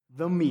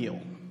the meal.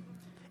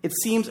 It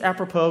seems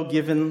apropos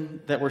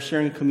given that we're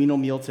sharing a communal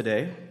meal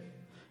today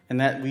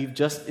and that we've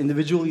just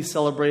individually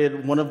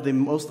celebrated one of the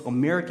most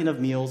American of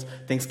meals,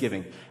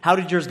 Thanksgiving. How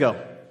did yours go?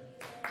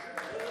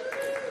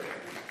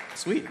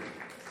 Sweet.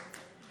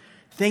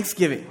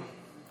 Thanksgiving.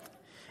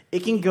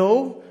 It can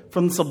go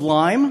from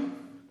sublime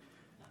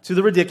to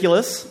the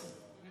ridiculous,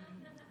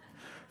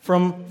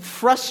 from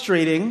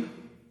frustrating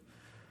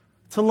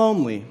to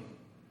lonely,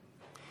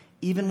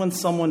 even when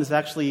someone is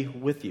actually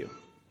with you.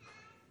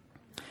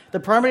 The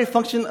primary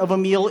function of a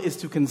meal is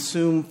to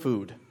consume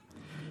food,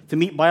 to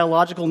meet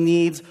biological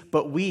needs,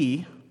 but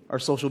we are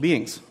social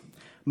beings.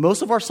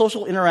 Most of our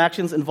social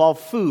interactions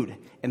involve food,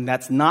 and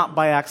that's not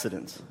by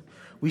accident.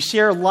 We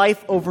share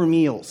life over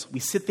meals. We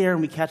sit there and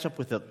we catch up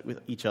with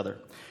each other.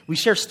 We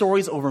share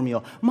stories over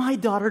meal. My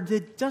daughter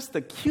did just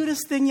the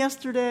cutest thing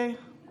yesterday.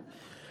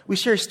 We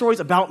share stories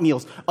about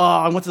meals. Oh,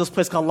 I went to this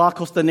place called La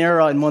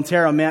Costanera in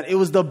Montero. Man, it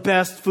was the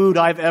best food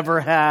I've ever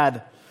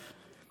had.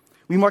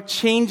 We mark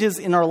changes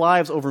in our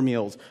lives over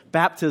meals.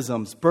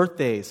 Baptisms,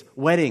 birthdays,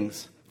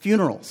 weddings,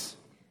 funerals.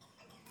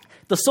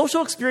 The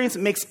social experience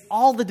makes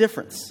all the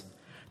difference.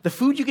 The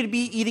food you could be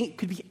eating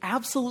could be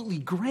absolutely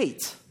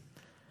great.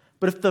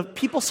 But if the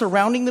people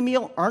surrounding the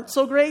meal aren't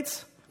so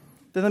great,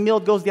 then the meal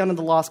goes down in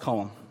the loss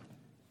column.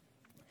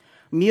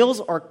 Meals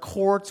are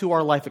core to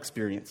our life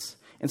experience,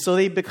 and so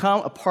they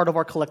become a part of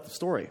our collective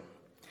story.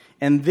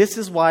 And this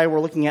is why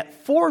we're looking at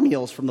 4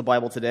 meals from the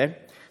Bible today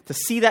to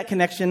see that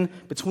connection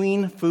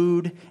between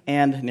food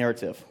and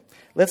narrative.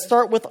 Let's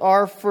start with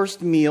our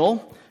first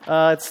meal.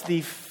 It's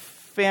the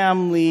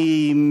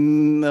family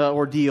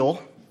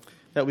ordeal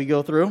that we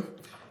go through.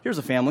 Here's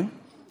a family.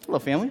 Hello,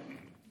 family.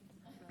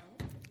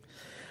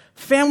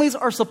 Families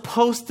are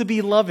supposed to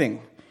be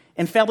loving,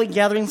 and family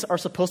gatherings are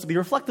supposed to be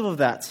reflective of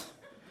that.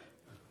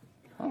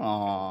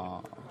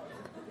 Aww.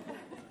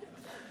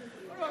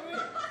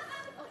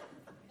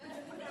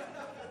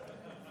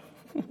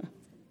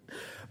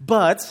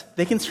 But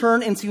they can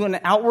turn into an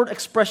outward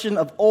expression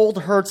of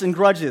old hurts and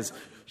grudges.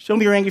 Show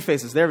me your angry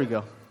faces. There we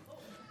go.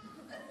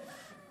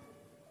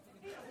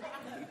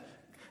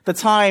 The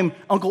time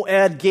Uncle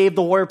Ed gave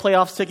the Warrior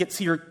Playoffs ticket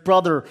to your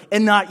brother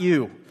and not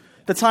you.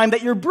 The time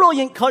that your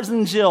brilliant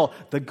cousin Jill,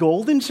 the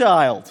golden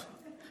child,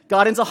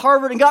 got into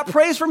Harvard and got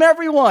praise from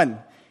everyone.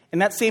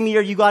 And that same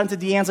year, you got into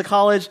De Anza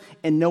College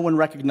and no one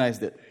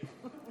recognized it.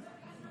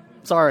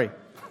 Sorry.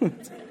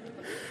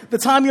 The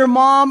time your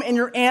mom and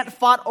your aunt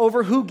fought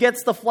over who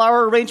gets the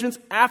flower arrangements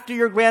after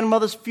your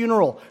grandmother's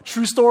funeral.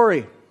 True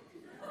story.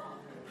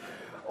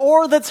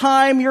 Or the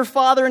time your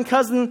father and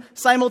cousin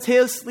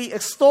simultaneously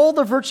extol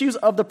the virtues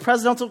of the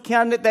presidential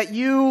candidate that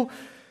you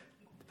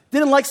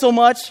didn't like so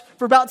much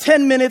for about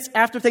 10 minutes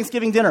after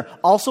Thanksgiving dinner.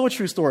 Also a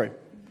true story.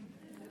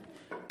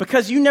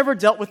 Because you never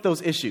dealt with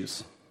those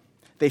issues.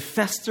 They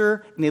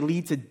fester and they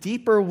lead to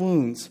deeper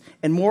wounds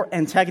and more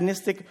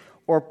antagonistic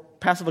or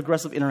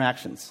passive-aggressive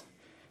interactions.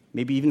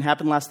 Maybe even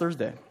happened last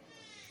Thursday.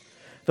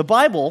 The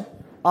Bible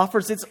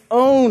offers its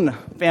own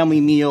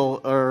family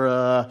meal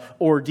or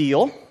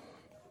ordeal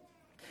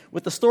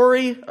with the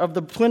story of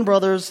the twin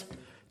brothers,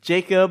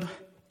 Jacob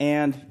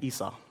and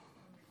Esau.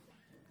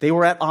 They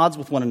were at odds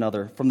with one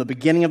another from the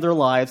beginning of their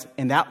lives,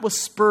 and that was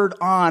spurred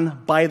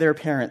on by their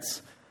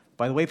parents.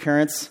 By the way,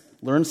 parents,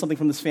 learn something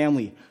from this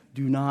family.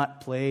 Do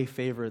not play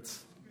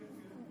favorites.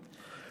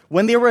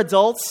 When they were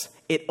adults,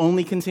 it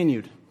only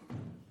continued.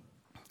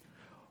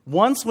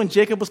 Once when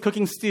Jacob was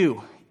cooking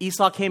stew,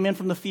 Esau came in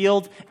from the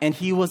field, and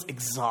he was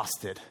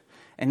exhausted.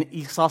 And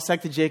Esau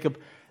said to Jacob,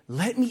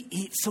 "Let me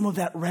eat some of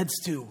that red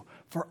stew,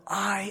 for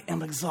I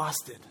am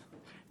exhausted."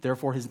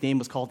 Therefore, his name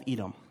was called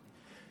Edom.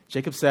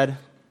 Jacob said,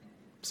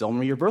 "Sell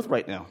me your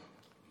birthright now."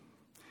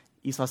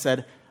 Esau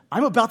said,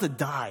 "I'm about to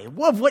die.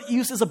 Of what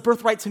use is a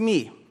birthright to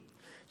me?"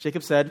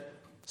 Jacob said,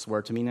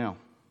 "Swear to me now."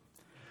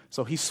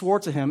 So he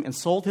swore to him and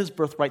sold his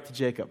birthright to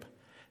Jacob.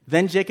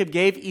 Then Jacob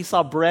gave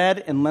Esau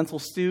bread and lentil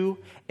stew,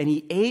 and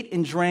he ate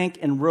and drank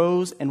and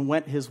rose and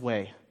went his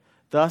way.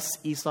 Thus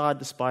Esau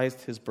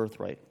despised his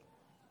birthright.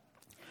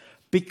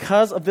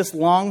 Because of this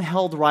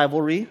long-held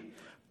rivalry,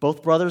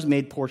 both brothers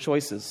made poor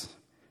choices.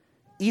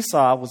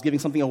 Esau was giving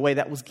something away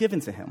that was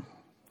given to him,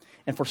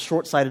 and for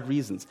short-sighted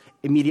reasons,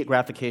 immediate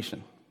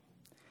gratification.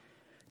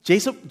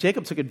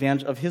 Jacob took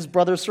advantage of his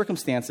brother's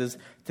circumstances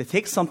to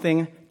take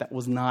something that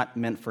was not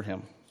meant for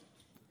him.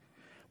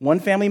 One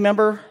family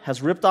member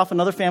has ripped off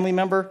another family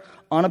member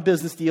on a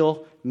business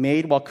deal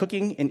made while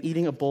cooking and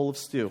eating a bowl of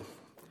stew.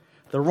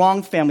 The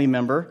wrong family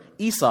member,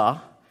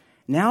 Esau,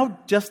 now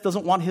just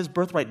doesn't want his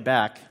birthright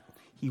back.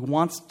 He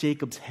wants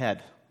Jacob's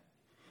head.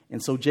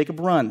 And so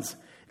Jacob runs,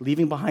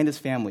 leaving behind his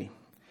family.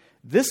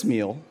 This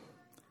meal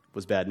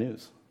was bad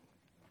news.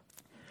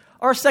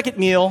 Our second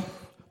meal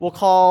we'll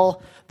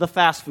call the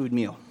fast food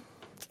meal.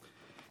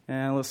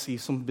 And let's see,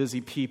 some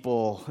busy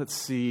people. Let's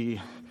see.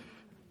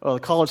 Oh, the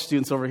college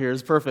students over here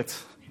is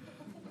perfect.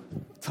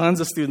 Tons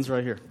of students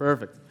right here.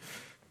 Perfect.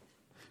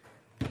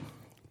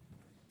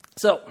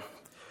 So,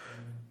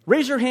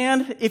 raise your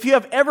hand if you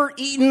have ever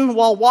eaten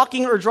while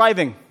walking or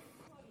driving.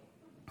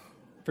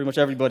 Pretty much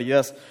everybody,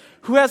 yes.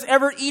 Who has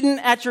ever eaten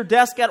at your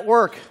desk at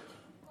work?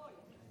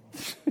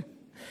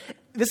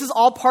 This is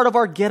all part of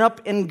our get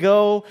up and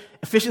go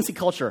efficiency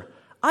culture.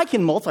 I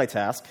can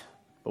multitask,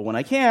 but when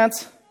I can't,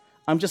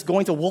 I'm just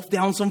going to wolf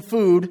down some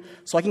food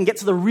so I can get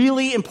to the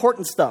really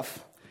important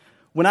stuff.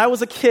 When I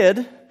was a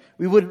kid,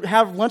 we would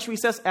have lunch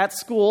recess at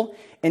school,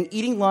 and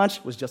eating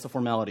lunch was just a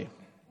formality.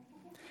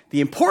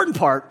 The important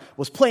part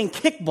was playing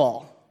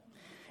kickball.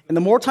 And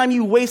the more time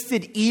you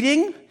wasted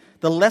eating,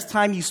 the less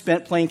time you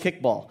spent playing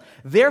kickball.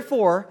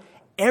 Therefore,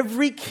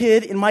 every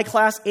kid in my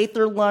class ate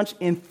their lunch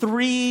in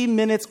 3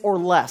 minutes or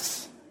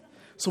less,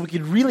 so we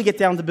could really get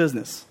down to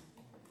business.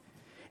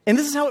 And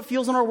this is how it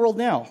feels in our world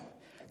now.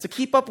 To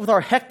keep up with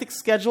our hectic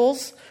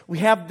schedules, we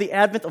have the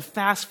advent of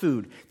fast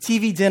food,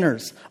 TV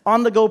dinners,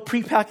 on-the-go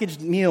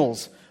prepackaged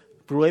meals.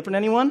 Blue Apron,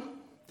 anyone?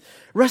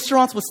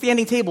 Restaurants with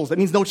standing tables, that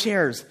means no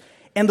chairs.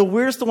 And the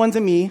weirdest one to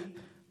me,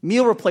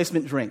 meal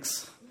replacement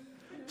drinks.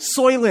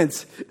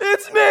 Soylent,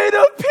 it's made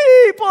of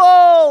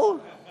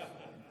people!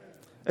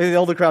 The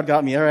older crowd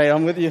got me. All right,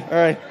 I'm with you. All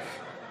right.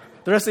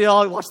 The rest of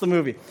y'all watch the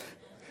movie.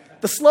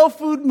 The slow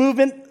food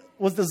movement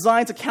was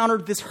designed to counter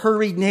this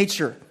hurried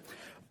nature.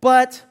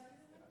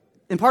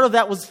 And part of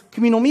that was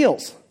communal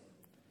meals.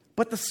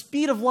 But the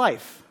speed of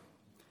life,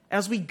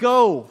 as we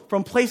go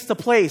from place to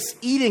place,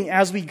 eating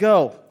as we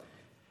go,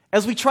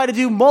 as we try to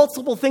do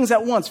multiple things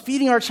at once,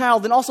 feeding our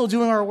child and also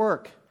doing our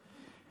work,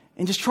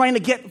 and just trying to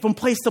get from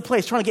place to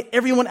place, trying to get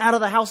everyone out of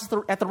the house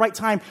at the right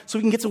time so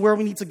we can get to where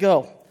we need to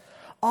go.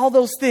 All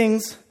those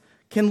things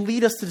can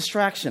lead us to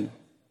distraction.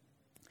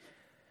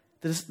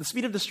 The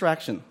speed of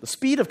distraction, the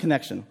speed of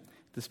connection,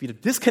 the speed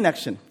of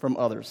disconnection from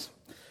others,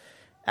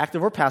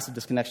 active or passive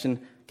disconnection,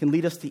 can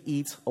lead us to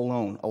eat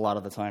alone a lot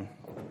of the time.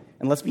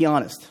 And let's be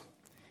honest,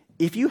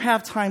 if you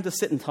have time to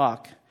sit and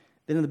talk,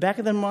 then in the back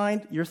of their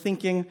mind, you're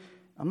thinking,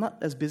 I'm not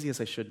as busy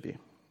as I should be.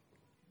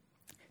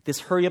 This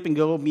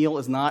hurry-up-and-go meal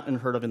is not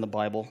unheard of in the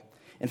Bible.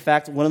 In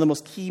fact, one of the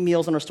most key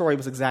meals in our story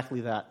was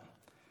exactly that.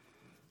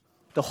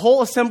 The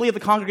whole assembly of the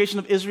congregation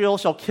of Israel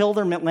shall kill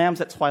their lambs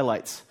at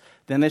twilight.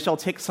 Then they shall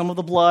take some of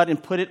the blood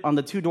and put it on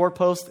the 2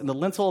 doorposts and the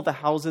lintel of the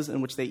houses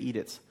in which they eat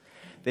it.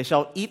 They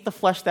shall eat the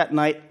flesh that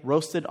night,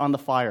 roasted on the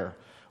fire.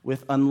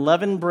 With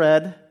unleavened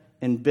bread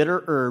and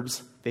bitter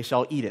herbs they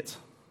shall eat it.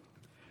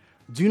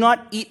 Do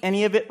not eat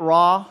any of it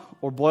raw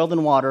or boiled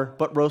in water,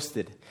 but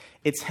roasted,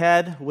 its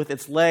head with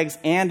its legs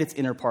and its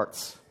inner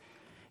parts.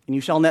 And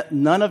you shall let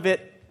none of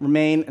it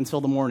remain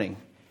until the morning.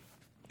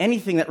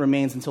 Anything that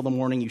remains until the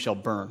morning you shall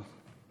burn.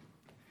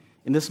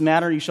 In this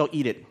manner you shall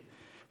eat it,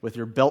 with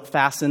your belt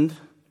fastened,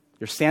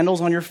 your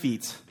sandals on your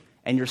feet,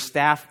 and your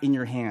staff in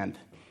your hand.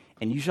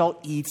 And you shall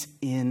eat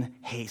in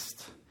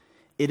haste.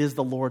 It is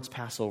the Lord's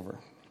Passover.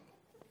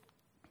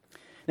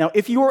 Now,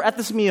 if you were at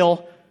this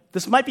meal,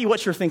 this might be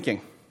what you're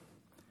thinking.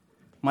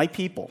 My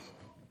people,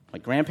 my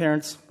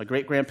grandparents, my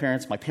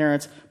great-grandparents, my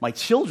parents, my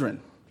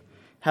children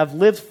have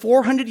lived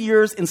 400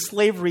 years in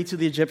slavery to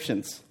the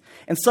Egyptians.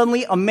 And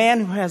suddenly, a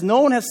man who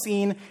no one has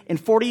seen in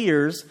 40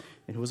 years,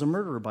 and who was a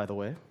murderer, by the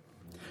way,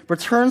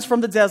 returns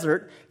from the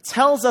desert,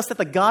 tells us that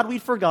the God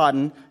we'd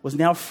forgotten was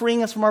now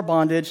freeing us from our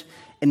bondage,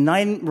 and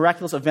 9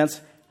 miraculous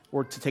events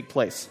were to take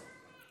place.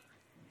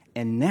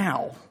 And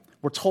now,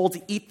 we're told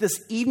to eat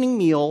this evening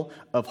meal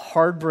of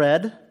hard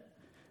bread,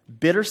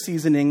 bitter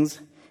seasonings,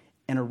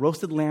 and a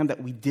roasted lamb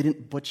that we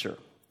didn't butcher.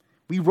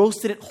 We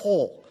roasted it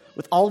whole,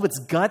 with all of its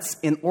guts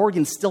and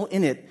organs still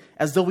in it,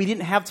 as though we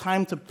didn't have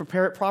time to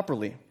prepare it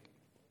properly.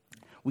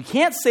 We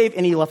can't save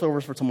any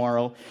leftovers for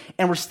tomorrow,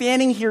 and we're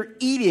standing here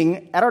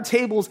eating at our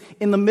tables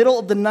in the middle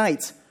of the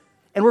night,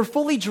 and we're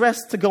fully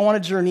dressed to go on a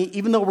journey,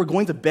 even though we're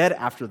going to bed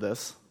after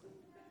this.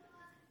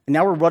 And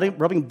now we're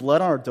rubbing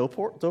blood on our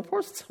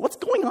doorposts? What's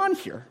going on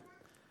here?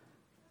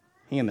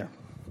 Hang in there.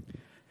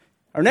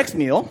 Our next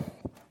meal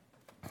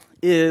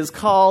is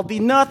called the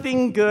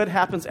Nothing Good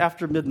Happens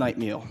After Midnight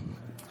meal.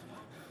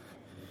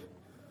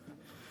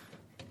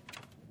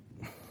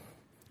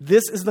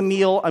 This is the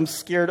meal I'm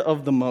scared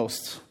of the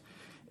most.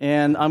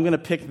 And I'm going to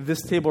pick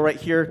this table right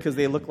here because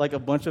they look like a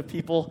bunch of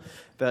people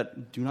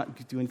that do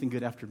not do anything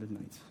good after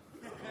midnight.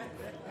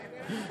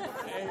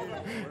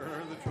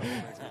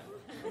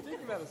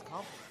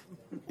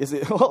 Is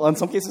it? Well, in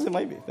some cases it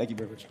might be. Thank you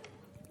very much.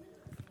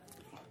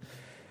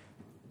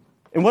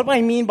 And what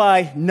I mean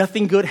by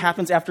nothing good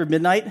happens after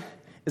midnight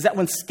is that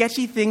when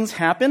sketchy things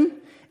happen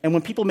and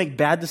when people make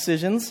bad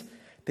decisions,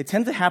 they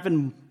tend to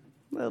happen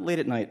late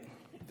at night.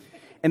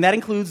 And that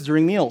includes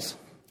during meals.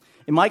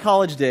 In my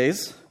college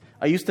days,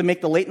 I used to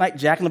make the late-night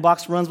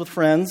Jack-in-the-Box runs with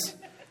friends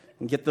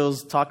and get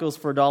those tacos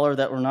for $1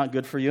 that were not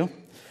good for you.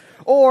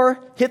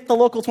 Or hit the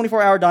local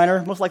 24-hour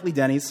diner, most likely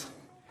Denny's,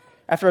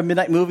 after a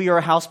midnight movie or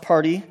a house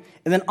party.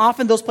 And then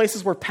often those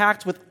places were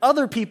packed with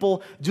other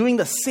people doing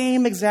the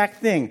same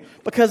exact thing.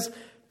 Because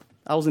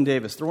I was in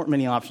Davis, there weren't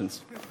many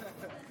options.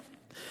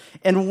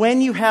 And when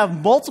you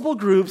have multiple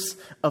groups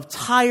of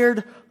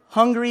tired,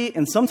 hungry,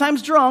 and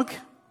sometimes drunk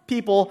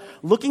people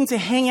looking to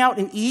hang out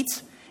and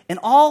eat, and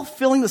all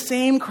filling the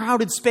same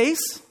crowded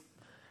space,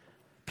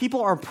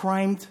 people are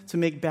primed to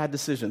make bad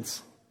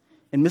decisions,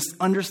 and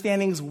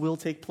misunderstandings will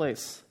take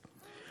place.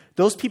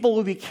 Those people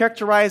would be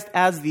characterized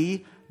as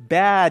the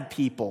bad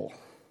people.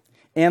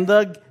 And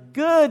the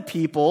good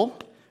people,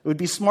 it would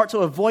be smart to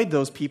avoid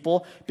those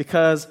people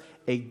because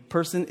a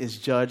person is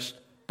judged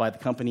by the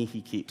company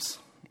he keeps.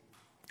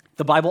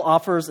 The Bible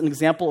offers an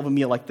example of a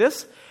meal like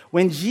this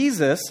when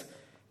Jesus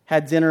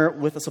had dinner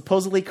with a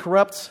supposedly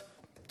corrupt,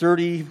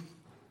 dirty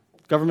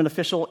government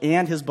official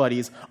and his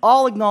buddies,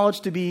 all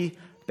acknowledged to be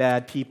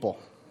bad people.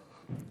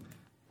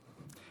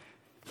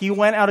 He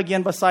went out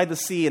again beside the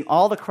sea, and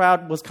all the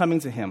crowd was coming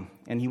to him,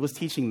 and he was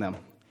teaching them.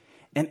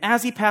 And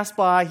as he passed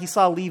by, he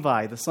saw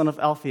Levi, the son of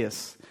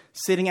Alphaeus,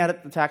 sitting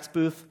at the tax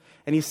booth,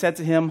 and he said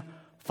to him,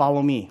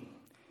 "Follow me."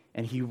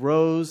 And he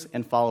rose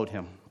and followed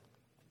him.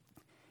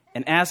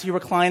 And as he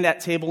reclined at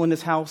table in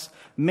his house,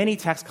 many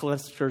tax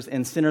collectors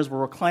and sinners were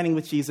reclining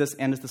with Jesus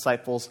and his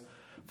disciples,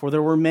 for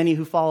there were many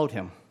who followed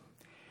him.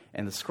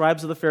 And the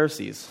scribes of the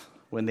Pharisees,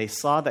 when they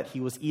saw that he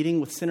was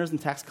eating with sinners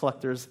and tax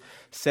collectors,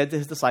 said to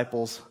his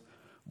disciples,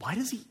 "Why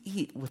does he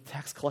eat with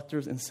tax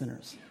collectors and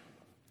sinners?"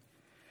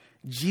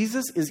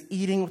 Jesus is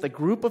eating with a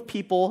group of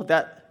people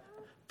that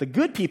the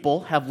good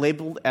people have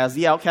labeled as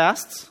the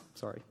outcasts,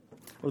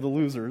 or the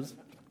losers.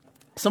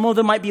 Some of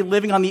them might be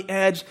living on the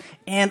edge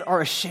and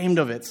are ashamed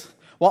of it,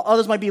 while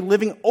others might be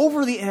living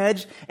over the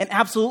edge and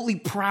absolutely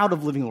proud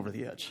of living over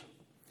the edge.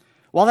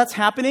 While that's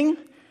happening,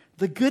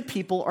 the good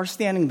people are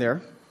standing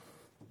there,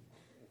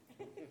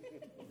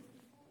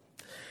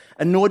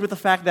 annoyed with the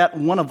fact that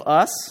one of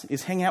us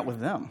is hanging out with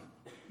them.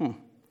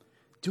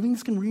 Doing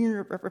this can ruin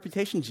your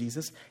reputation,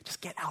 Jesus.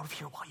 Just get out of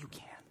here while you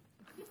can.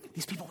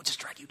 These people will just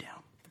drag you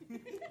down.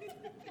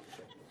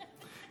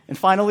 And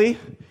finally,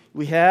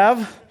 we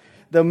have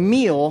the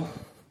meal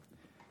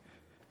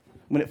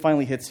when it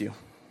finally hits you.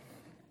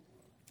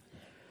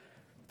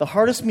 The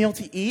hardest meal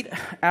to eat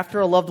after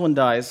a loved one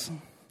dies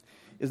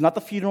is not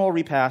the funeral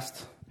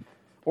repast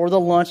or the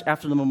lunch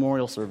after the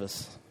memorial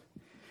service.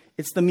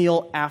 It's the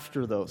meal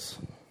after those.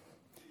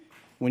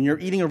 When you're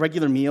eating a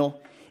regular meal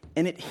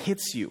and it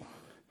hits you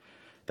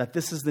that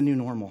this is the new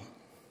normal.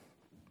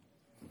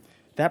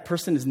 That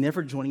person is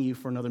never joining you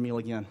for another meal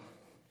again.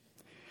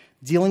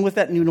 Dealing with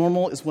that new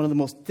normal is one of the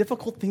most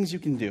difficult things you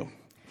can do.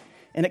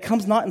 And it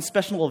comes not in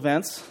special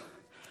events,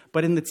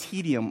 but in the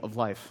tedium of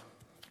life.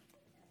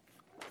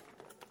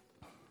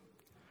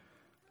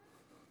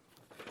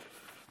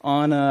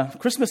 On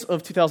Christmas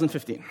of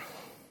 2015,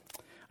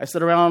 I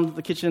sat around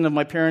the kitchen of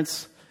my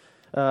parents'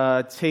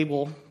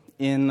 table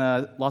in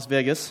Las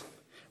Vegas.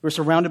 We were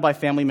surrounded by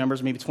family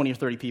members, maybe 20 or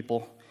 30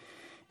 people.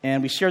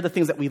 And we shared the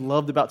things that we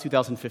loved about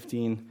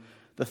 2015,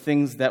 the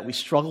things that we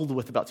struggled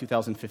with about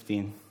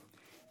 2015,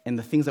 and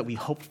the things that we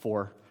hoped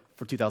for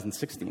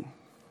 2016.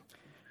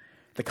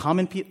 The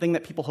common thing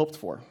that people hoped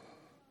for,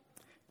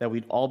 that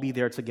we'd all be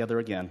there together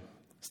again,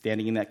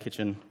 standing in that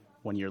kitchen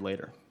 1 year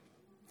later.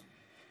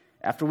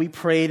 After we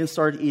prayed and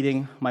started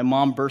eating, my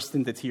mom burst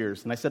into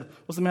tears, and I said,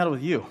 "What's the matter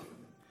with you?"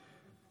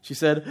 She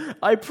said,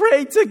 "I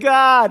prayed to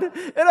God, and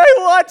I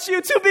want you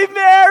to be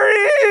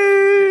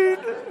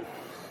married."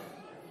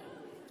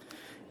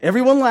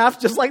 Everyone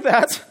laughed just like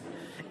that.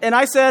 And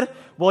I said,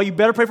 "Well, you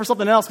better pray for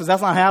something else because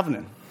that's not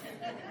happening."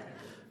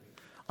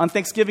 On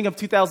Thanksgiving of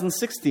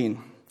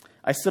 2016,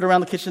 I stood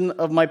around the kitchen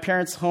of my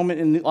parents' home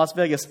in Las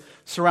Vegas,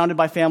 surrounded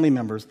by family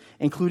members,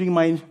 including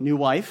my new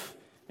wife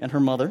and her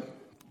mother,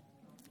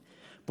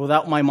 but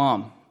without my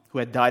mom, who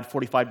had died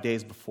 45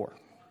 days before.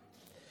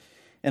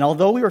 And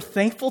although we were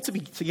thankful to be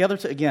together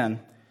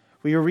again,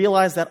 we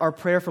realized that our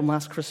prayer from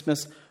last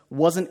Christmas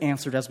wasn't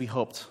answered as we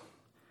hoped.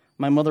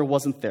 My mother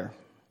wasn't there,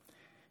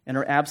 and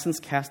her absence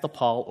cast a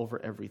pall over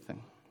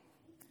everything.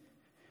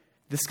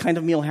 This kind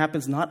of meal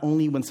happens not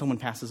only when someone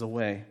passes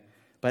away,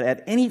 but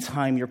at any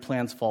time your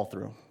plans fall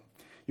through.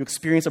 You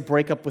experience a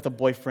breakup with a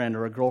boyfriend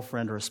or a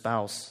girlfriend or a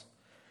spouse.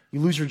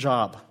 You lose your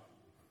job,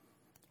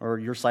 or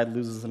your side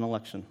loses an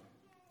election.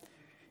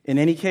 In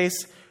any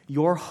case,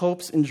 your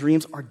hopes and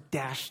dreams are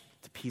dashed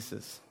to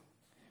pieces.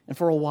 And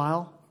for a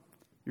while,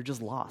 you're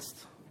just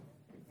lost.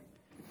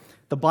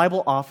 The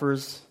Bible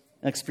offers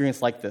an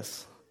experience like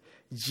this.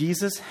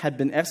 Jesus had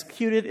been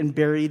executed and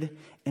buried,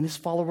 and his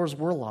followers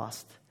were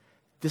lost,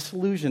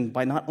 disillusioned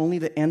by not only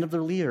the end of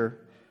their leader,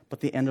 but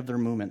the end of their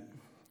movement.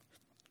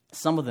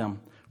 Some of them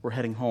were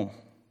heading home.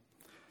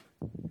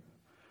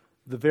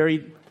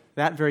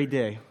 That very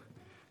day,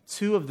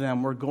 two of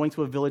them were going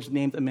to a village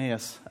named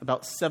Emmaus,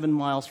 about 7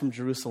 miles from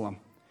Jerusalem.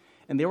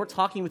 And they were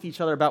talking with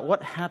each other about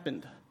what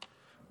happened,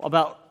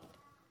 about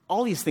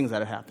all these things that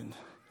had happened.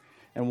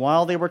 And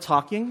while they were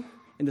talking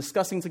and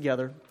discussing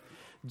together,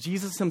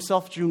 Jesus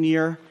himself drew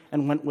near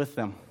and went with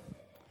them.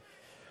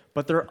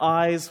 But their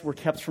eyes were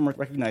kept from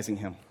recognizing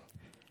him.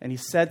 And he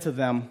said to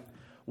them,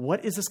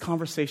 "What is this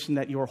conversation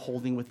that you are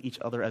holding with each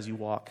other as you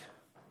walk?"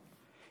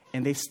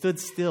 And they stood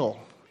still,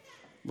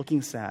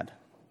 looking sad.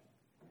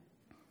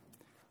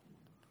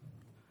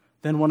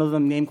 Then one of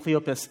them, named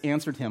Cleopas,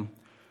 answered him,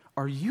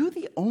 "Are you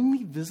the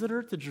only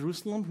visitor to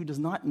Jerusalem who does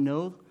not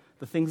know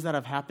the things that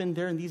have happened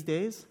there in these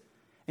days?"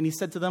 And he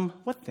said to them,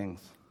 "What things?"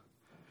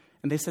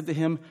 And they said to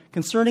him,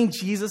 "Concerning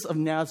Jesus of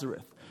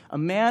Nazareth, a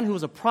man who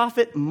was a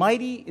prophet,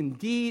 mighty in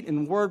deed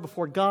and word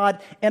before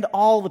God and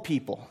all the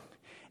people,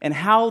 and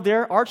how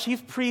our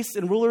chief priests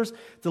and rulers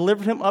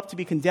delivered him up to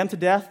be condemned to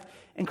death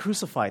and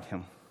crucified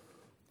him.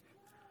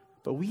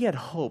 But we had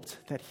hoped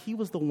that he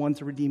was the one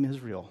to redeem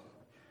Israel.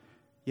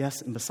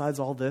 Yes, and besides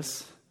all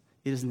this,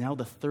 it is now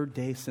the third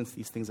day since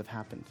these things have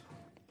happened.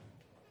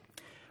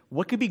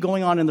 What could be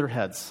going on in their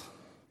heads?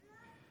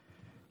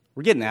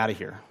 We're getting out of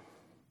here.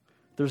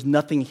 There's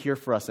nothing here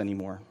for us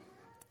anymore.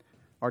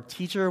 Our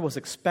teacher was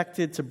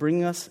expected to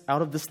bring us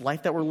out of this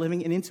life that we're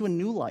living and into a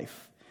new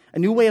life, a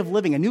new way of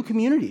living, a new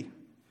community.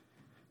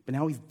 But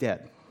now he's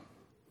dead.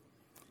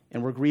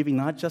 And we're grieving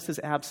not just his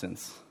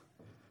absence,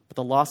 but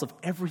the loss of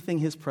everything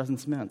his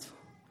presence meant.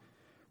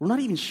 We're not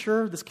even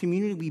sure this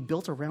community we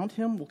built around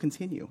him will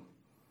continue.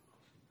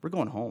 We're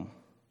going home.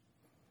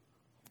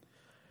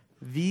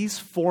 These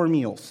 4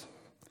 meals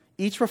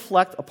each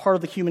reflect a part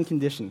of the human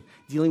condition,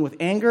 dealing with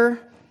anger,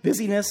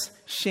 busyness,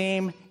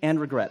 shame, and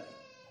regret.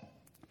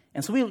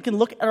 And so we can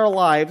look at our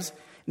lives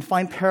and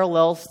find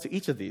parallels to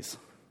each of these.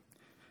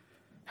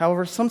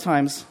 However,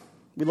 sometimes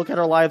we look at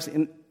our lives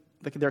in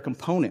their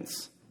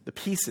components, the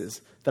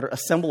pieces that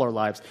assemble our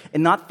lives,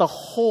 and not the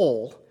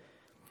whole,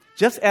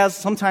 just as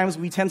sometimes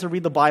we tend to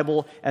read the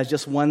Bible as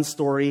just one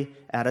story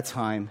at a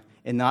time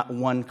and not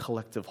one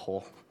collective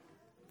whole.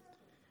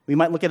 We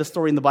might look at a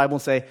story in the Bible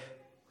and say,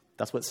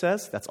 that's what it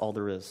says, that's all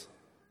there is.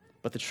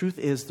 But the truth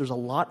is, there's a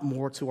lot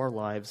more to our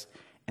lives,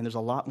 and there's a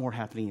lot more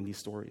happening in these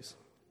stories.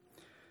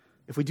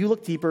 If we do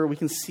look deeper, we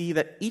can see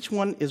that each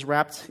one is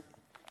wrapped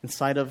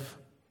inside of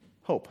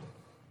hope.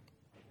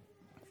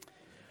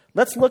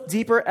 Let's look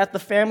deeper at the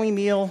family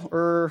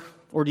meal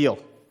ordeal.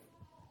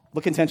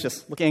 Look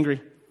contentious, look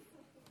angry.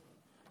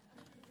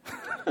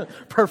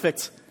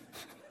 Perfect.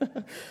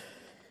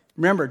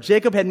 Remember,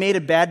 Jacob had made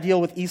a bad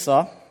deal with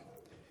Esau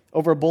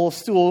over a bowl of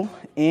stool,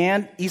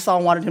 and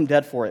Esau wanted him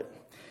dead for it.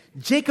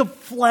 Jacob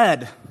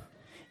fled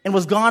and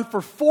was gone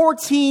for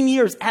 14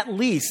 years at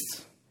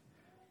least,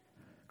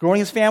 growing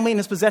his family and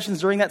his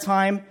possessions during that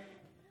time,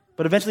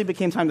 but eventually it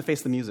became time to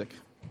face the music.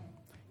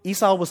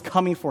 Esau was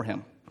coming for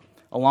him,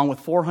 along with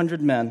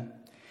 400 men,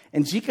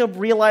 and Jacob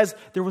realized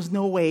there was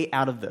no way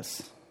out of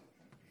this.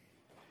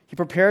 He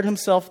prepared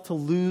himself to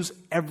lose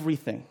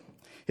everything,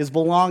 his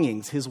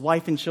belongings, his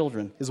wife and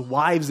children, his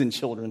wives and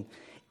children,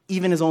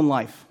 even his own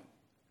life.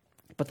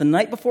 But the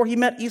night before he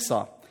met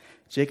Esau,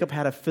 Jacob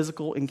had a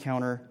physical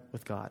encounter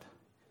with God.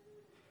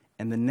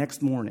 And the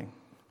next morning,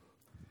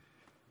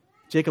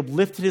 Jacob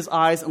lifted his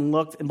eyes and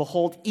looked, and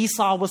behold,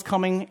 Esau was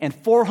coming and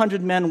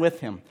 400 men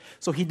with him.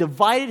 So he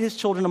divided his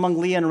children among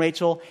Leah and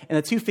Rachel and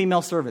the 2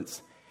 female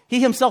servants. He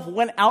himself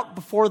went out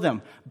before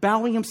them,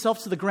 bowing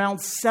himself to the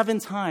ground 7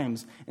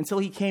 times until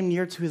he came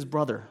near to his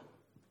brother.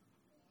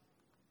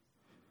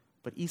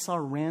 But Esau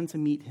ran to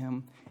meet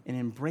him and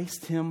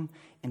embraced him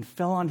and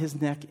fell on his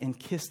neck and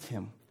kissed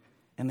him,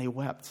 and they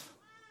wept.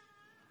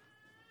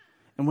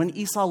 And when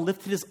Esau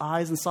lifted his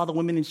eyes and saw the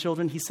women and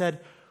children, he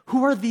said,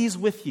 "Who are these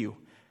with you?"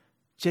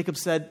 Jacob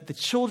said, "The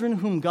children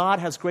whom God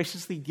has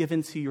graciously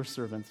given to your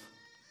servant."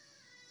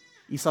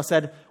 Esau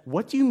said,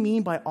 "What do you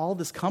mean by all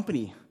this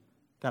company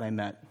that I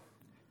met?"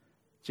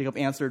 Jacob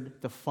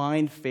answered, "To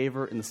find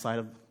favor in the sight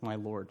of my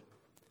Lord."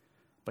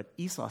 But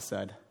Esau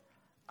said,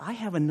 "I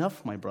have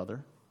enough, my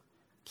brother.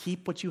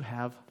 Keep what you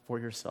have for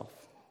yourself."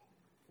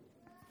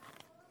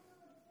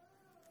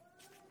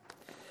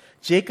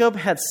 Jacob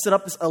had set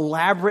up this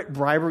elaborate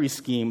bribery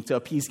scheme to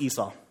appease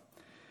Esau.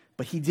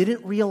 But he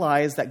didn't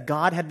realize that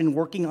God had been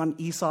working on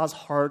Esau's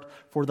heart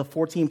for the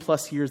 14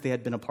 plus years they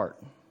had been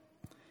apart.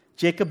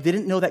 Jacob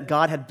didn't know that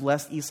God had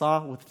blessed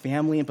Esau with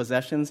family and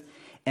possessions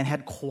and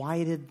had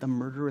quieted the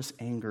murderous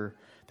anger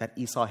that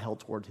Esau held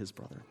toward his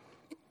brother.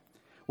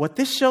 What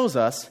this shows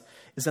us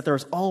is that there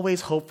is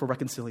always hope for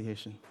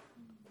reconciliation.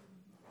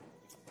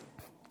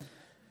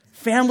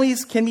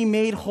 Families can be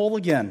made whole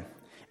again.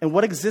 And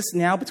what exists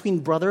now between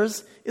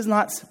brothers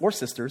or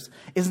sisters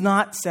is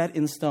not set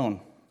in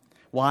stone.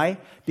 Why?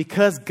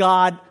 Because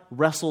God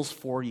wrestles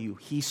for you.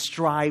 He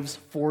strives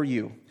for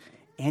you.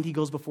 And he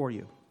goes before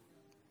you.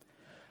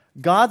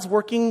 God's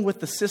working with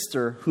the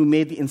sister who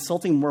made the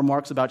insulting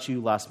remarks about you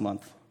last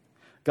month.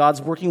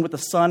 God's working with the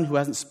son who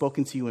hasn't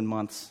spoken to you in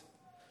months.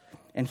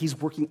 And he's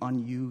working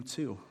on you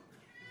too.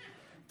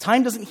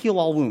 Time doesn't heal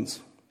all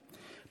wounds,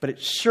 but it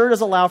sure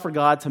does allow for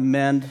God to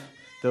mend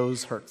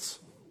those hurts.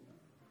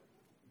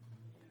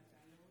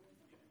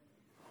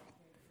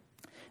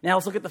 Now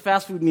let's look at the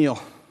fast food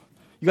meal.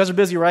 You guys are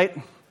busy, right?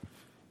 You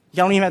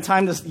don't even have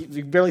time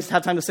you barely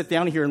have time to sit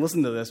down here and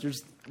listen to this. You're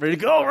just ready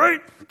to go, right?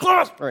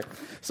 Class! All right.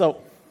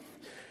 So,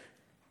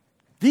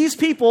 these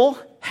people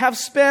have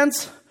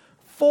spent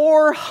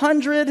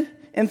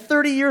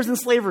 430 years in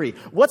slavery.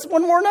 What's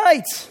one more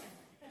night?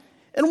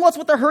 And what's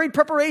with the hurried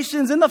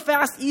preparations and the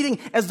fast eating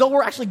as though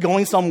we're actually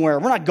going somewhere?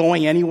 We're not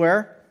going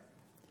anywhere.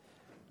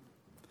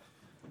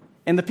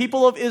 And the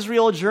people of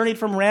Israel journeyed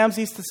from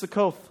Ramses to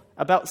Succoth,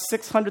 about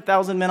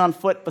 600,000 men on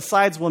foot,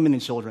 besides women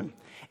and children.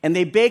 And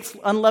they baked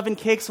unleavened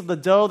cakes of the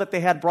dough that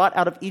they had brought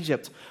out of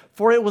Egypt,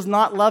 for it was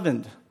not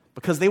leavened,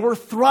 because they were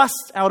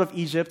thrust out of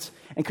Egypt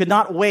and could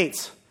not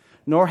wait,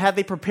 nor had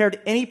they prepared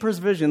any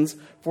provisions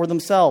for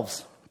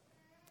themselves.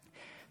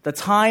 The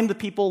time the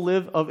people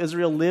of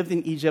Israel lived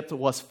in Egypt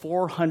was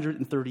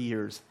 430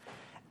 years.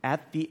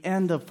 At the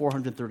end of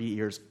 430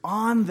 years,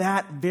 on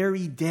that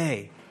very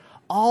day,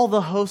 all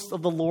the hosts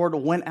of the Lord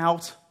went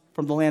out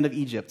from the land of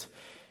Egypt.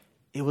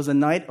 It was a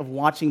night of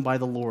watching by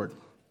the Lord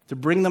to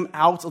bring them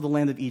out of the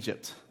land of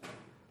Egypt.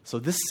 So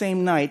this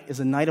same night is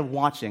a night of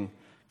watching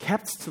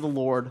kept to the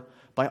Lord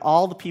by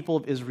all the people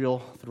of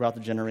Israel throughout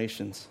the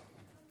generations.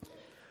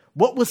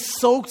 What was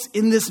soaked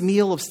in this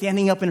meal of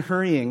standing up and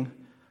hurrying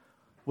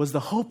was the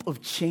hope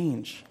of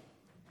change.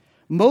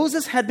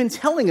 Moses had been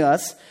telling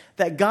us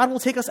that God will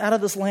take us out of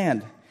this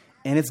land,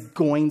 and it's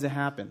going to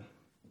happen.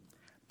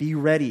 Be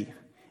ready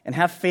and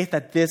have faith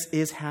that this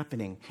is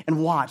happening.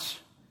 And watch,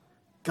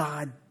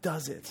 God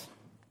does it.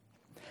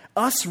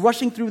 Us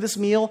rushing through this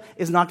meal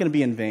is not going to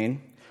be in vain.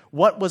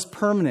 What was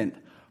permanent,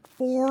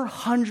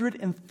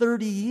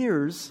 430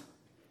 years,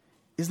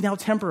 is now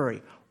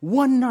temporary.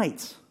 One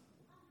night,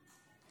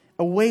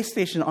 a way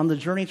station on the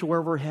journey to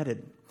where we're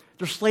headed.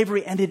 Their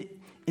slavery ended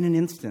in an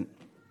instant.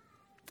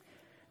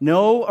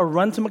 No, a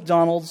run to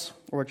McDonald's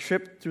or a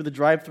trip through the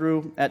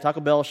drive-thru at Taco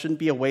Bell shouldn't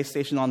be a way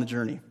station on the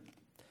journey.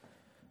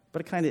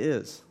 But it kind of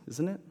is,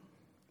 isn't it?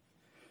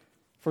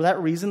 For that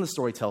reason, the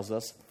story tells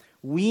us,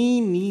 we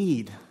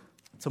need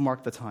to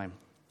mark the time.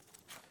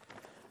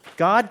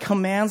 God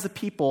commands the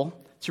people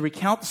to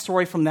recount the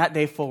story from that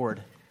day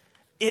forward.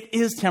 It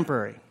is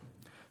temporary.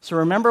 So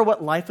remember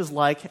what life is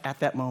like at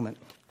that moment.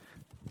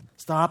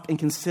 Stop and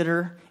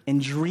consider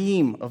and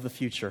dream of the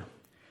future.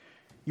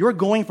 You're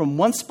going from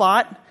one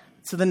spot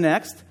to the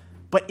next,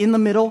 but in the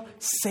middle,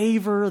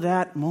 savor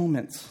that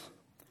moment.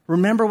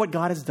 Remember what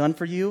God has done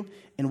for you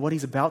and what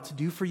he's about to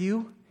do for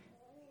you.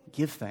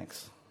 Give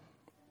thanks.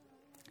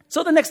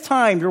 So the next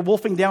time you're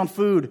wolfing down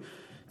food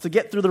to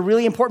get through the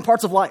really important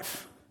parts of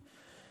life,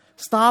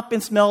 stop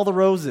and smell the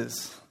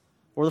roses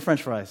or the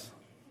French fries.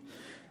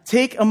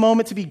 Take a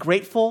moment to be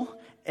grateful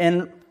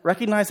and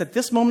recognize that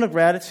this moment of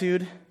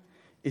gratitude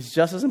is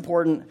just as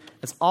important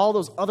as all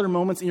those other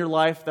moments in your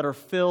life that are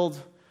filled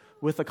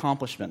with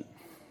accomplishment.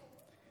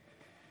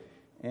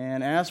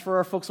 And as for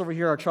our folks over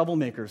here, our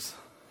troublemakers,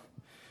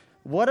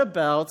 what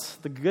about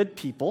the good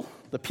people,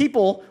 the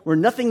people where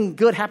nothing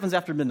good happens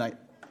after midnight?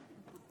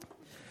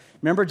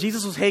 Remember,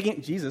 Jesus was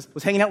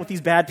hanging out with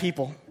these bad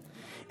people,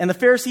 and the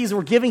Pharisees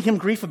were giving him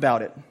grief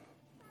about it.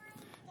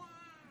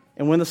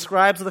 And when the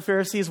scribes of the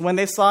Pharisees, when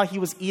they saw he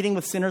was eating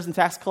with sinners and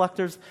tax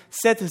collectors,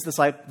 said to his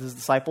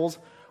disciples,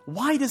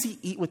 "Why does he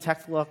eat with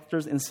tax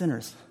collectors and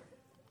sinners?"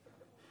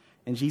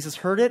 And Jesus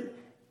heard it.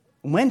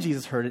 When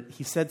Jesus heard it,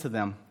 he said to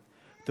them,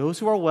 "Those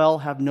who are well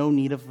have no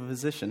need of a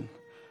physician,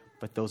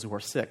 but those who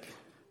are sick.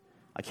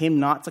 I came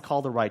not to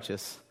call the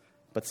righteous,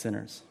 but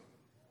sinners."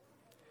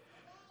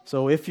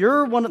 So if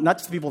you're not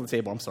just the people at the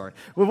table, I'm sorry.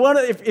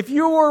 If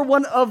you are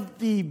one of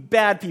the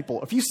bad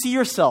people, if you see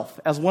yourself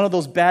as one of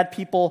those bad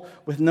people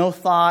with no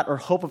thought or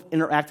hope of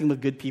interacting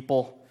with good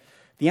people,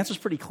 the answer is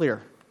pretty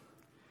clear.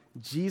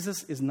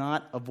 Jesus is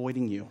not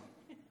avoiding you.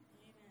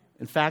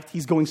 In fact,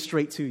 he's going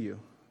straight to you.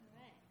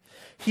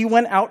 He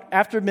went out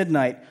after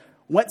midnight,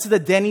 went to the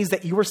Denny's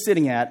that you were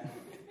sitting at,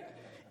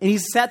 and he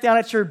sat down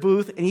at your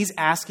booth, and he's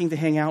asking to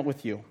hang out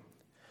with you.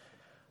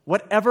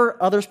 Whatever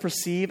others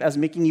perceive as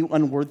making you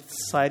unworthy of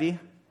society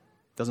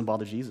doesn't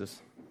bother Jesus.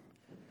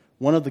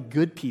 One of the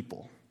good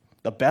people,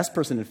 the best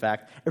person, in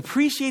fact,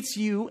 appreciates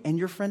you and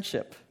your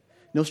friendship.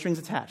 No strings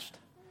attached.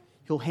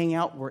 He'll hang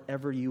out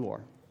wherever you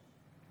are.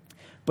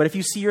 But if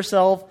you see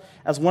yourself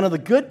as one of the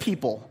good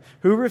people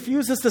who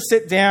refuses to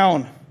sit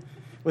down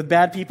with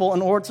bad people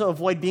in order to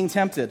avoid being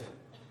tempted,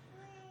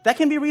 that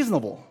can be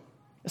reasonable,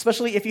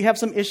 especially if you have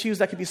some issues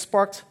that could be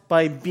sparked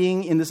by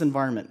being in this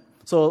environment.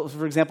 So,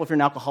 for example, if you're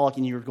an alcoholic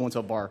and you're going to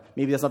a bar,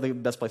 maybe that's not the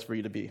best place for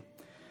you to be.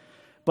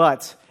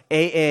 But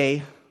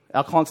AA,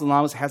 Alcoholics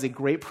Anonymous, has a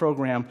great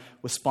program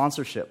with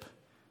sponsorship.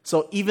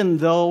 So even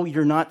though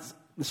you're not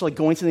necessarily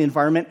going to the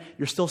environment,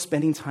 you're still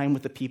spending time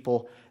with the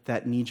people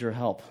that need your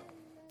help.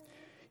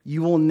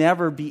 You will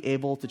never be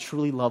able to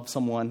truly love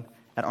someone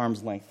at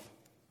arm's length.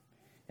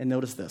 And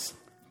notice this.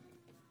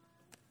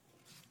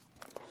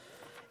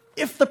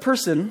 If the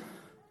person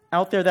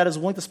out there that is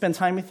willing to spend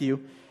time with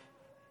you,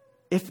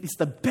 if it's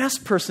the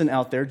best person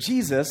out there,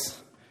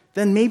 Jesus,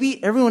 then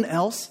maybe everyone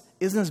else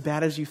isn't as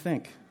bad as you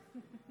think.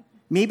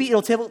 Maybe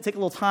it'll take a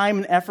little time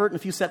and effort and a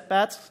few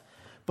setbacks,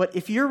 but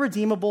if you're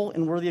redeemable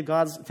and worthy of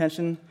God's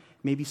attention,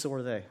 maybe so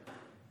are they.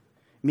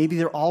 Maybe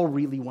they're all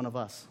really one of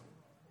us.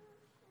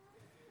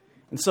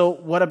 And so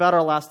what about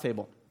our last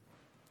table?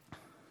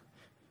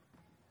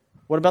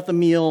 What about the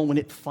meal when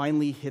it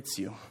finally hits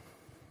you?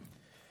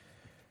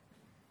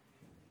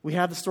 We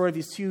have the story of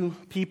these two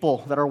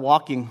people that are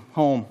walking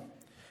home.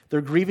 They're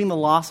grieving the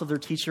loss of their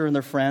teacher and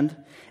their friend,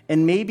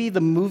 and maybe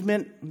the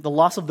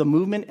loss of the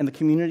movement and the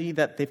community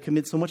that they've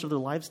committed so much of their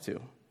lives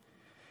to.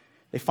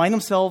 They find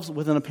themselves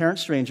with an apparent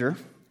stranger,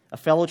 a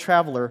fellow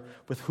traveler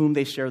with whom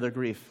they share their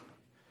grief.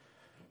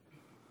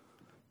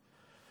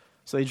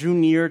 So they drew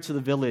near to the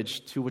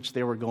village to which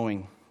they were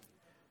going.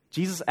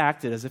 Jesus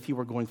acted as if he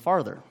were going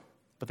farther,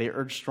 but they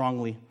urged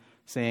strongly,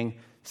 saying,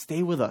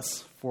 "Stay with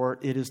us, for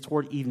it is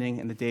toward evening,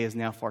 and the day is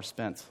now far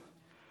spent."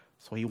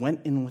 So he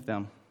went in with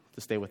them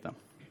to stay with them.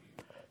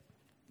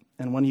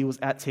 And when he was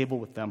at table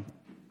with them,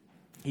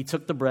 he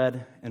took the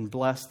bread and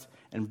blessed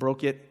and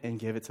broke it and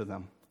gave it to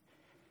them.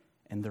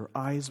 And their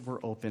eyes were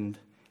opened,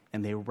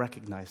 and they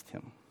recognized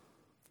him.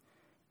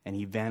 And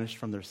he vanished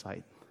from their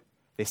sight.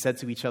 They said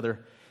to each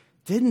other,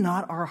 "Did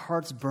not our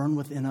hearts burn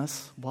within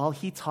us while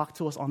he talked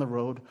to us on the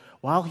road,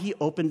 while he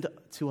opened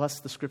to us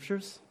the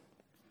scriptures?"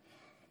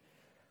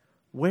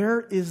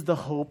 Where is the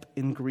hope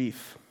in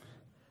grief?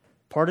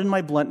 Pardon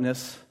my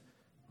bluntness,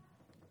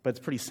 but it's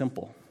pretty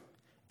simple.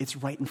 It's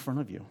right in front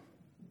of you.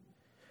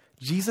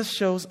 Jesus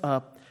shows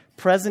up,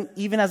 present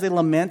even as they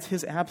lament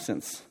his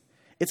absence.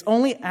 It's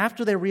only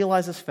after they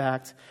realize this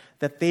fact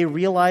that they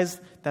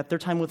realize that their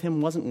time with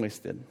him wasn't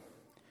wasted,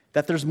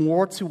 that there's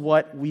more to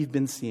what we've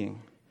been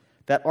seeing,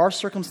 that our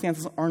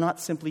circumstances are not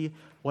simply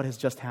what has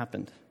just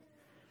happened,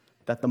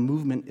 that the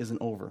movement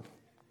isn't over.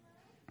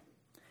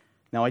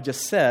 Now, I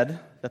just said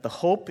that the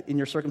hope in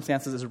your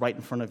circumstances is right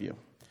in front of you.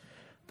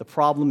 The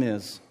problem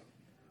is,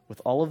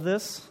 with all of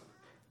this,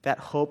 that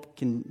hope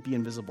can be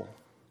invisible.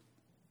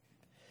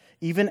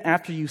 Even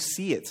after you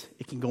see it,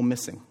 it can go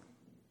missing.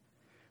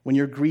 When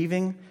you're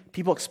grieving,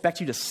 people expect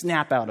you to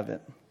snap out of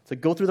it, to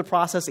go through the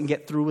process and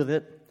get through with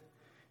it,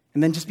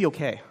 and then just be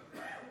okay.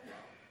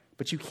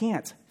 But you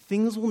can't.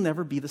 Things will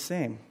never be the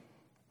same.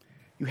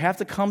 You have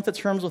to come to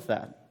terms with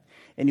that,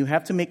 and you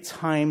have to make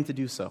time to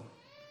do so.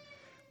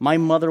 My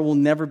mother will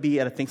never be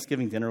at a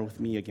Thanksgiving dinner with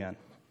me again.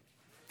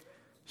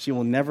 She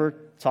will never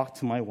talk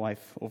to my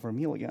wife over a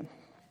meal again.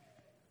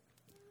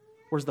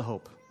 Where's the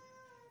hope?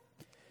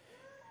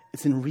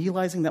 It's in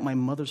realizing that my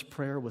mother's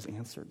prayer was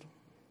answered,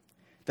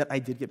 that I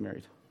did get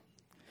married,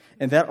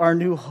 and that our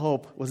new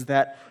hope was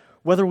that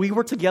whether we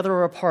were together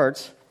or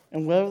apart,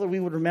 and whether we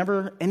would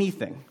remember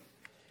anything,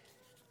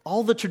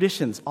 all the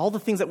traditions, all the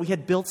things that we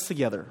had built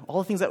together, all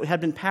the things that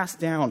had been passed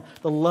down,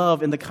 the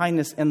love and the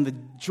kindness and the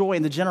joy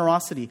and the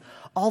generosity,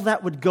 all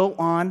that would go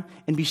on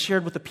and be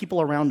shared with the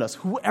people around us,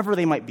 whoever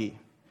they might be.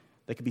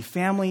 They could be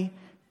family,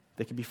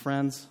 they could be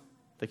friends,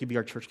 they could be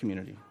our church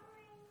community.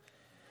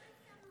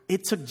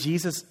 It took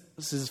Jesus'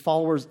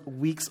 followers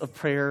weeks of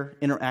prayer,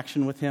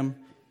 interaction with him,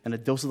 and a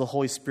dose of the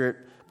Holy Spirit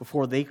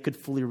before they could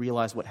fully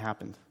realize what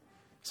happened.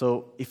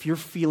 So if you're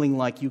feeling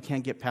like you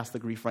can't get past the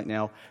grief right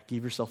now,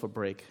 give yourself a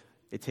break.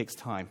 It takes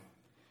time,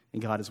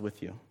 and God is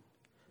with you.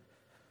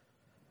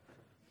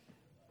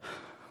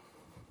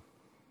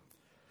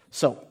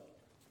 So,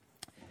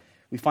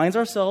 we find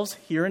ourselves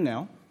here and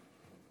now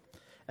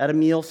at a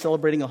meal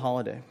celebrating a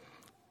holiday.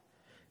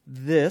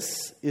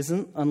 This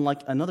isn't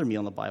unlike another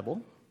meal in the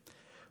Bible,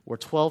 where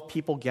 12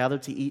 people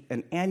gathered to eat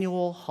an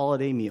annual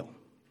holiday meal,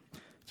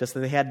 just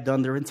as they had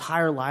done their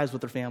entire lives with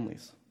their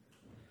families.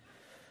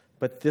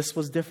 But this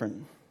was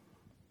different.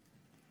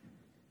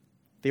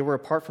 They were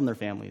apart from their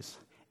families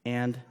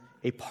and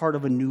a part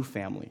of a new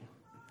family,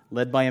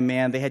 led by a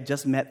man they had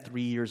just met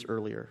 3 years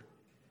earlier.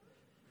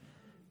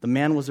 The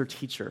man was their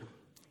teacher,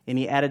 and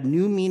he added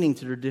new meaning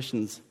to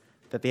traditions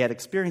that they had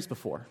experienced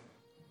before,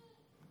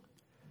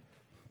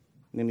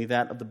 namely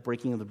that of the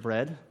breaking of the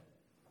bread and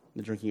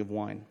the drinking of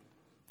wine.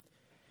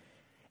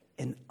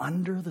 And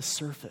under the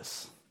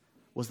surface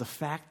was the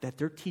fact that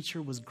their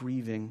teacher was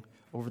grieving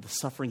over the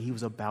suffering he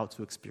was about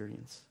to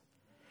experience.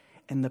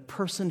 And the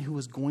person who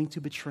was going to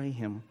betray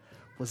him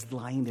was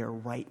lying there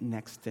right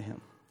next to him,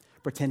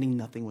 pretending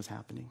nothing was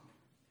happening.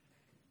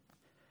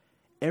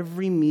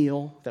 Every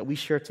meal that we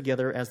share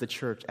together as the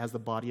church, as the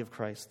body of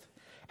Christ,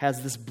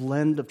 has this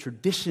blend of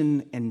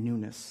tradition and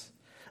newness,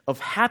 of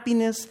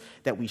happiness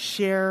that we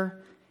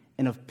share,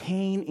 and of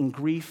pain and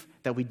grief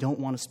that we don't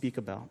want to speak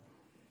about.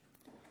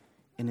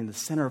 And in the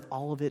center of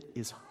all of it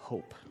is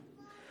hope.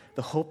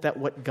 The hope that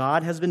what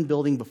God has been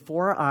building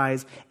before our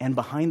eyes and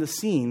behind the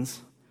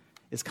scenes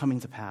is coming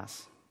to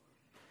pass.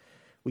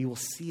 We will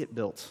see it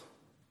built.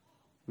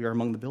 We are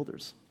among the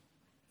builders.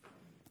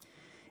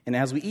 And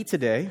as we eat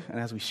today, and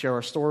as we share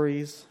our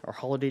stories, our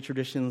holiday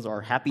traditions,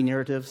 our happy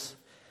narratives,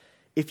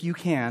 if you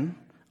can,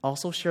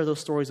 also share those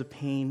stories of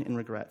pain and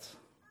regret.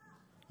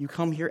 You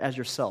come here as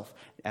yourself,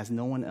 as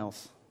no one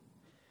else.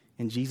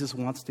 And Jesus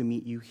wants to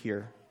meet you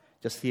here,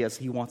 just as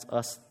he wants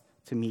us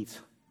to meet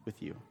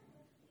with you.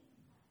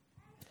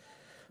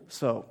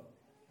 So,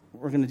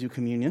 we're going to do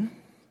communion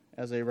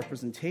as a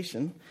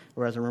representation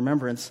or as a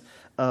remembrance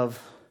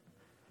of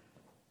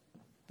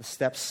the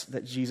steps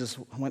that Jesus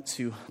went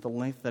to, the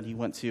length that he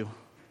went to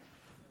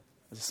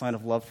as a sign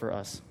of love for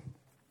us.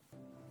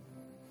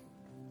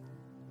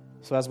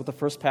 So as with the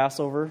first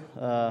Passover,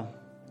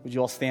 would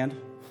you all stand?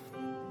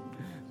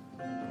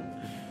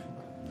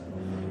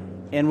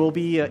 And we'll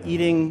be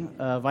eating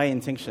via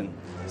intinction.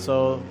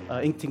 So,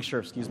 tincture,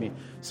 excuse me.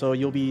 So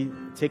you'll be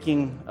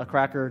taking a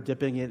cracker,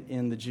 dipping it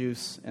in the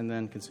juice, and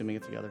then consuming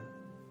it together.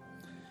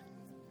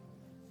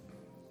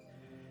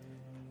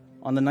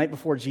 On the night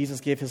before Jesus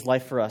gave his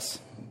life for us,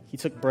 he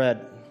took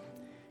bread,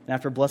 and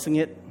after blessing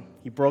it,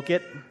 He broke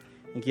it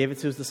and gave it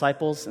to his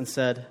disciples and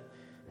said,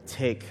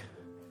 "Take,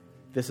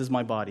 this is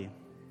my body."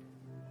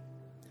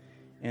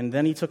 And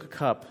then he took a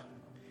cup,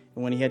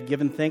 and when he had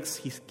given thanks,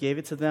 he gave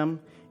it to them,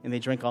 and they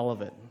drank all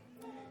of it.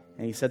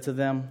 And he said to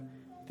them,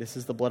 "This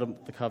is the blood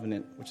of the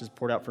covenant, which is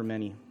poured out for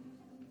many. It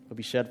will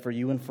be shed for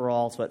you and for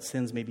all, so that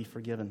sins may be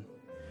forgiven.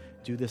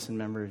 Do this in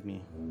memory of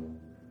me."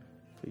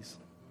 Please.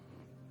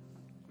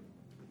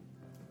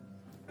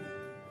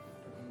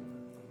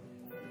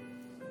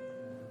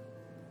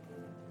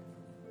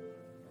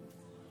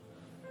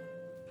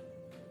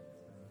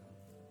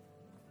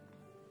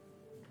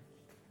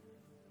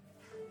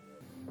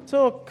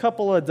 So a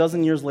couple of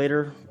dozen years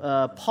later,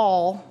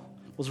 Paul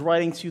was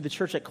writing to the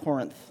church at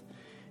Corinth,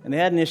 and they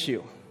had an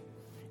issue.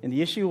 And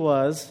the issue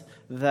was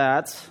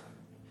that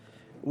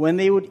when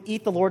they would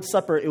eat the Lord's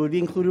Supper, it would be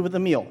included with the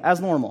meal, as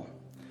normal.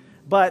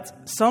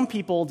 But some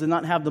people did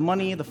not have the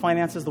money, the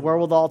finances, the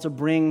wherewithal to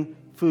bring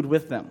food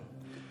with them.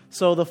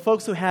 So the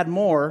folks who had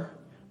more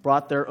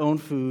brought their own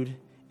food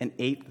and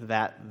ate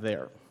that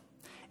there.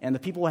 And the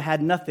people who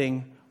had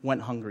nothing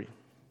went hungry.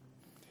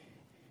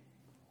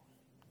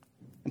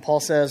 And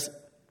Paul says,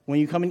 when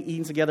you come and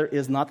eating together, it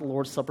is not the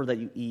Lord's Supper that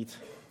you eat.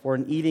 For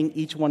in eating,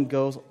 each one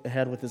goes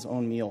ahead with his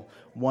own meal.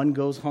 One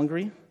goes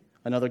hungry,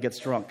 another gets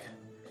drunk.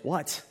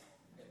 What?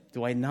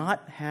 Do you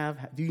not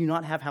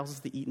have houses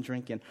to eat and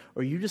drink in?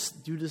 Or do you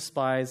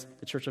despise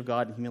the church of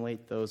God and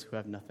humiliate those who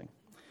have nothing?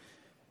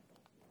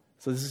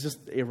 So this is just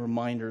a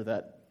reminder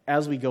that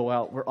as we go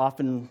out, we're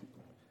often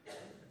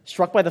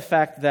struck by the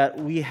fact that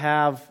we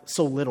have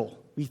so little.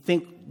 We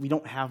think we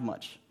don't have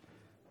much.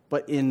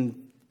 But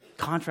in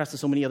contrast to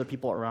so many other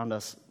people around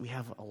us, we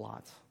have a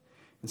lot.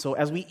 And so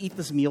as we eat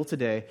this meal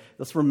today,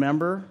 let's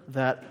remember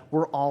that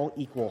we're all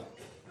equal.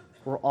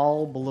 We're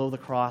all below the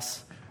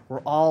cross. We're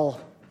all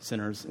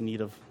sinners in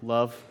need of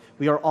love.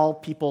 We are all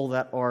people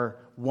that are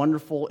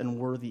wonderful and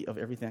worthy of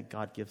everything that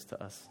God gives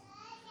to us.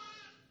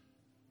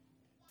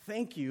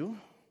 Thank you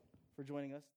for joining us.